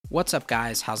What's up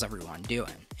guys, how's everyone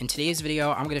doing? In today's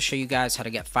video, I'm going to show you guys how to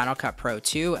get Final Cut Pro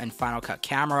 2 and Final Cut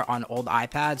Camera on old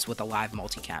iPads with a live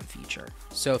multicam feature.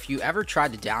 So if you ever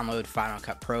tried to download Final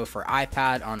Cut Pro for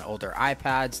iPad on older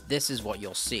iPads, this is what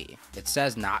you'll see. It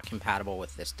says not compatible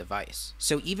with this device.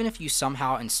 So even if you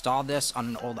somehow install this on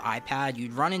an old iPad,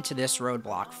 you'd run into this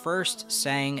roadblock first,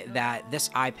 saying that this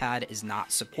iPad is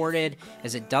not supported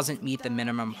as it doesn't meet the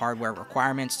minimum hardware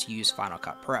requirements to use Final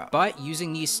Cut Pro. But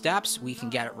using these steps, we can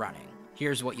get it running.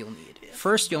 Here's what you'll need.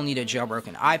 First, you'll need a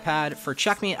jailbroken iPad. For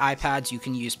Checkmate iPads, you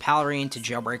can use Pallarine to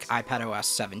jailbreak iPadOS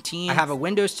 17. I have a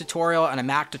Windows tutorial and a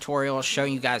Mac tutorial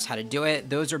showing you guys how to do it.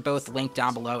 Those are both linked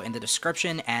down below in the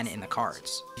description and in the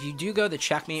cards. If you do go the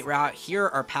Checkmate route, here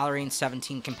are Pallarine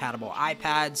 17 compatible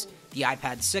iPads, the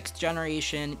iPad 6th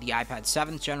generation, the iPad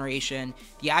 7th generation,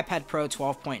 the iPad Pro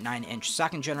 12.9 inch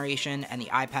 2nd generation, and the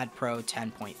iPad Pro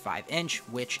 10.5 inch,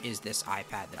 which is this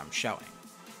iPad that I'm showing.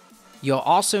 You'll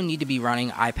also need to be running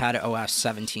iPadOS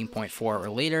 17.4 or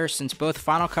later, since both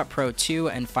Final Cut Pro 2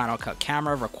 and Final Cut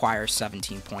Camera require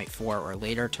 17.4 or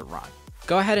later to run.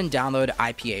 Go ahead and download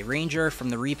IPA Ranger from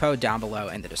the repo down below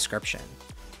in the description.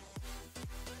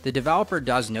 The developer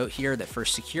does note here that for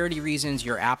security reasons,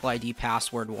 your Apple ID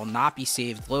password will not be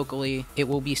saved locally. It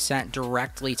will be sent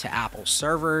directly to Apple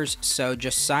servers, so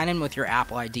just sign in with your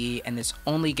Apple ID, and this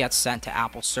only gets sent to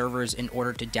Apple servers in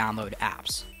order to download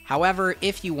apps. However,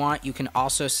 if you want, you can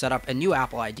also set up a new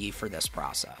Apple ID for this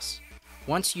process.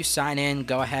 Once you sign in,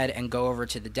 go ahead and go over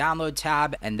to the download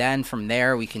tab, and then from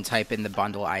there we can type in the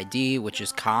bundle ID, which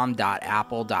is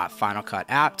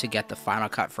com.apple.finalcutapp to get the Final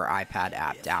Cut for iPad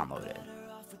app downloaded.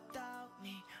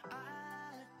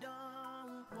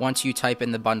 Once you type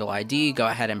in the bundle ID, go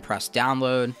ahead and press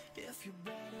download.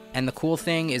 And the cool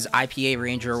thing is IPA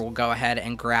Ranger will go ahead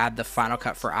and grab the Final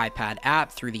Cut for iPad app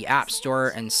through the App Store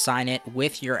and sign it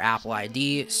with your Apple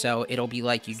ID, so it'll be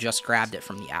like you just grabbed it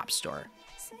from the App Store.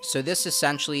 So this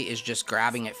essentially is just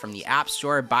grabbing it from the App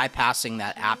Store, bypassing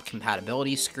that app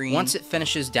compatibility screen. Once it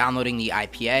finishes downloading the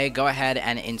IPA, go ahead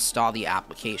and install the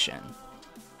application.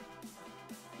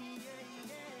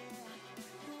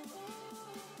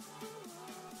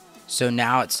 So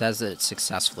now it says that it's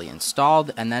successfully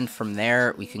installed, and then from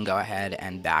there we can go ahead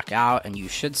and back out, and you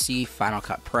should see Final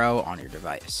Cut Pro on your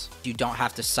device. You don't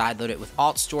have to sideload it with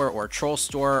Alt Store or Troll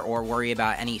Store or worry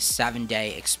about any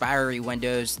 7-day expiry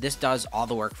windows. This does all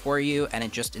the work for you, and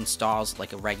it just installs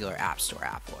like a regular App Store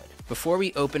app would. Before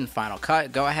we open Final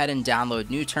Cut, go ahead and download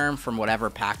NewTerm from whatever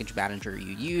package manager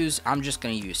you use. I'm just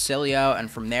going to use Cilio,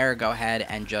 and from there go ahead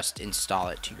and just install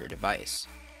it to your device.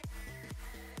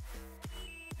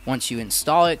 Once you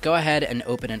install it, go ahead and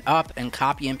open it up and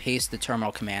copy and paste the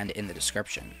terminal command in the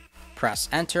description. Press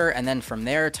enter, and then from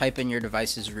there type in your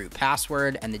device's root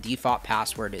password, and the default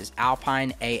password is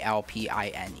Alpine,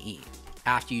 A-L-P-I-N-E.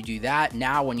 After you do that,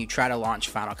 now when you try to launch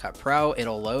Final Cut Pro,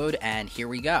 it'll load, and here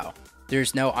we go.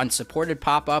 There's no unsupported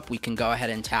pop-up. We can go ahead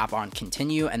and tap on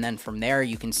continue, and then from there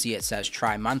you can see it says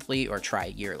try monthly or try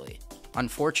yearly.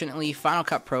 Unfortunately, Final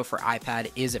Cut Pro for iPad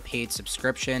is a paid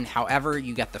subscription. However,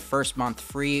 you get the first month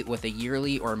free with a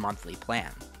yearly or monthly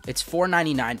plan. It's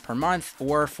 $4.99 per month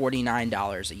or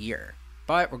 $49 a year.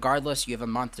 But regardless, you have a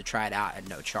month to try it out at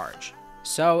no charge.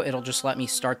 So it'll just let me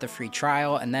start the free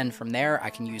trial, and then from there I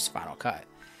can use Final Cut.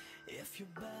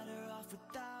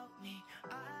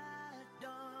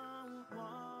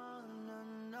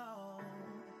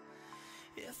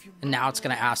 And now it's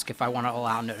going to ask if I want to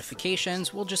allow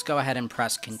notifications. We'll just go ahead and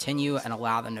press continue and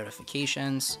allow the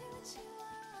notifications.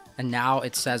 And now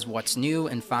it says what's new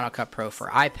in Final Cut Pro for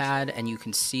iPad, and you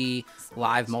can see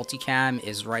live multicam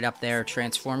is right up there.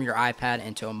 Transform your iPad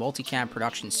into a multicam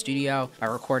production studio by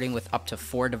recording with up to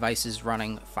 4 devices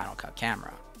running Final Cut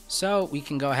Camera. So we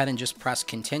can go ahead and just press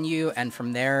continue, and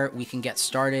from there we can get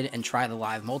started and try the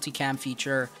live multicam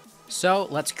feature. So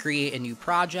let's create a new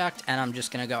project, and I'm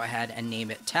just going to go ahead and name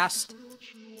it test.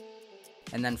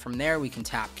 And then from there we can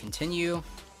tap continue.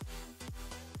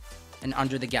 And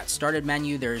under the get started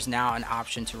menu, there is now an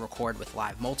option to record with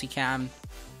live multicam.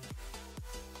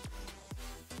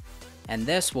 And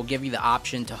this will give you the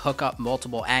option to hook up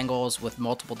multiple angles with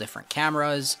multiple different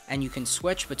cameras, and you can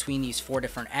switch between these 4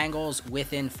 different angles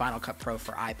within Final Cut Pro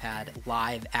for iPad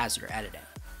live as you're editing.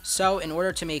 So in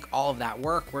order to make all of that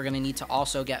work, we're going to need to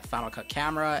also get Final Cut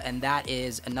Camera, and that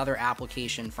is another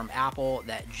application from Apple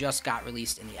that just got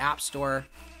released in the App Store.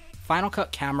 Final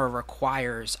Cut Camera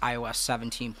requires iOS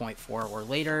 17.4 or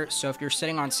later, so if you're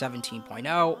sitting on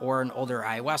 17.0 or an older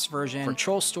iOS version, for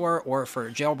Troll Store or for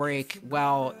a jailbreak,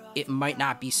 well, it might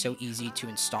not be so easy to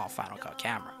install Final Cut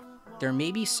Camera. There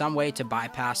may be some way to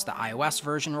bypass the iOS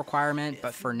version requirement,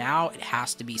 but for now, it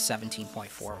has to be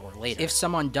 17.4 or later. If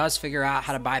someone does figure out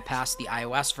how to bypass the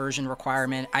iOS version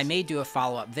requirement, I may do a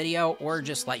follow-up video or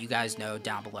just let you guys know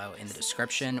down below in the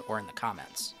description or in the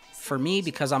comments. For me,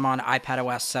 because I'm on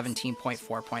iPadOS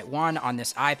 17.4.1 on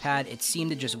this iPad, it seemed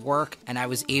to just work, and I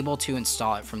was able to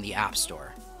install it from the App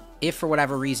Store. If for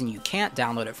whatever reason you can't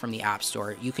download it from the App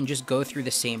Store, you can just go through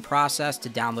the same process to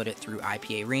download it through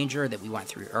IPA Ranger that we went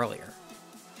through earlier.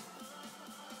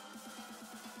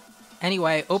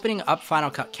 Anyway, opening up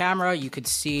Final Cut Camera, you could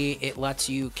see it lets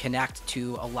you connect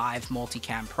to a live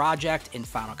multicam project in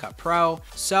Final Cut Pro.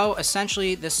 So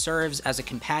essentially, this serves as a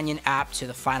companion app to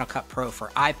the Final Cut Pro for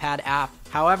iPad app.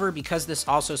 However, because this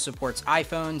also supports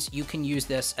iPhones, you can use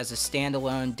this as a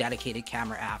standalone dedicated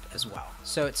camera app as well.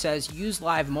 So it says, use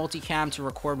live multicam to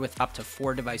record with up to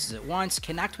 4 devices at once,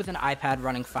 connect with an iPad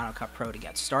running Final Cut Pro to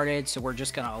get started. So we're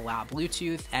just gonna allow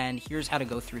Bluetooth, and here's how to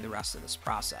go through the rest of this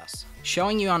process.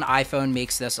 Showing you on iPhone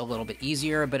makes this a little bit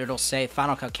easier, but it'll say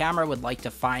Final Cut Camera would like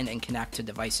to find and connect to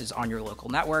devices on your local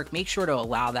network. Make sure to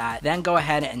allow that. Then go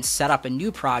ahead and set up a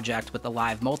new project with the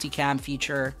live multicam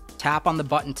feature. Tap on the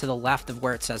button to the left of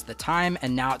where it says the time,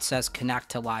 and now it says connect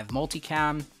to live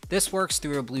multicam. This works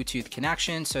through a Bluetooth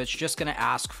connection, so it's just going to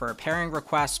ask for a pairing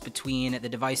request between the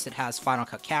device that has Final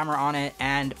Cut Camera on it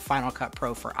and Final Cut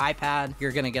Pro for iPad.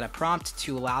 You're going to get a prompt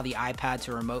to allow the iPad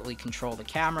to remotely control the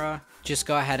camera. Just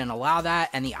go ahead and allow that,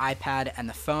 and the iPad and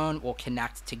the phone will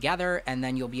connect together, and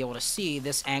then you'll be able to see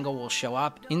this angle will show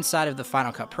up inside of the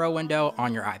Final Cut Pro window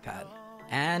on your iPad.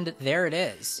 And there it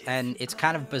is. And it's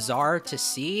kind of bizarre to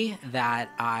see that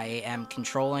I am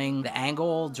controlling the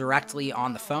angle directly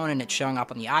on the phone and it's showing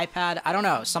up on the iPad. I don't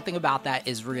know, something about that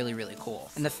is really, really cool.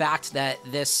 And the fact that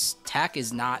this tech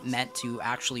is not meant to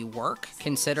actually work,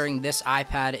 considering this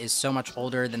iPad is so much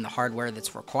older than the hardware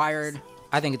that's required,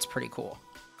 I think it's pretty cool.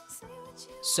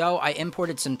 So I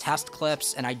imported some test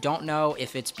clips, and I don't know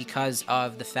if it's because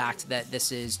of the fact that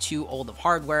this is too old of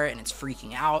hardware and it's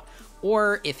freaking out,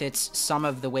 or if it's some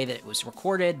of the way that it was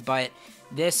recorded, but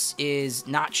this is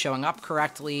not showing up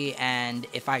correctly, and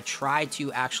if I try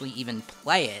to actually even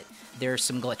play it, there's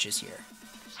some glitches here.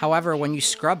 However, when you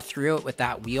scrub through it with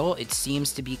that wheel, it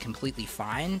seems to be completely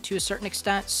fine to a certain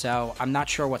extent, so I'm not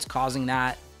sure what's causing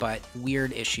that, but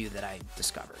weird issue that I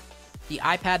discovered. The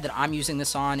iPad that I'm using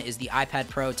this on is the iPad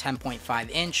Pro 10.5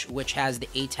 inch, which has the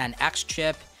A10X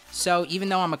chip. So even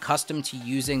though I'm accustomed to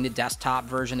using the desktop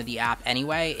version of the app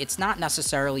anyway, it's not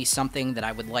necessarily something that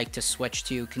I would like to switch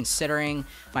to, considering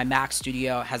my Mac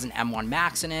Studio has an M1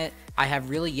 Max in it. I have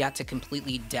really yet to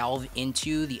completely delve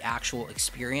into the actual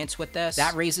experience with this.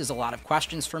 That raises a lot of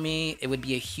questions for me. It would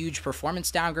be a huge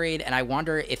performance downgrade, and I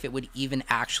wonder if it would even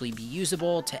actually be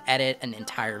usable to edit an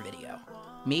entire video.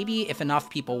 Maybe if enough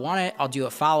people want it, I'll do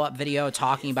a follow-up video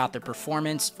talking about the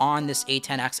performance on this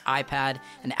A10X iPad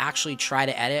and actually try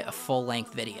to edit a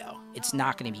full-length video. It's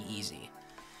not going to be easy.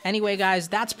 Anyway, guys,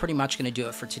 that's pretty much going to do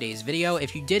it for today's video.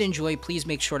 If you did enjoy, please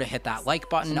make sure to hit that like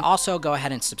button. Also, go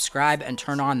ahead and subscribe and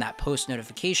turn on that post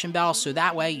notification bell so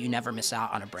that way you never miss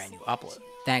out on a brand new upload.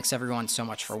 Thanks everyone so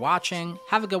much for watching.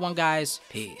 Have a good one, guys.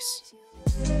 Peace.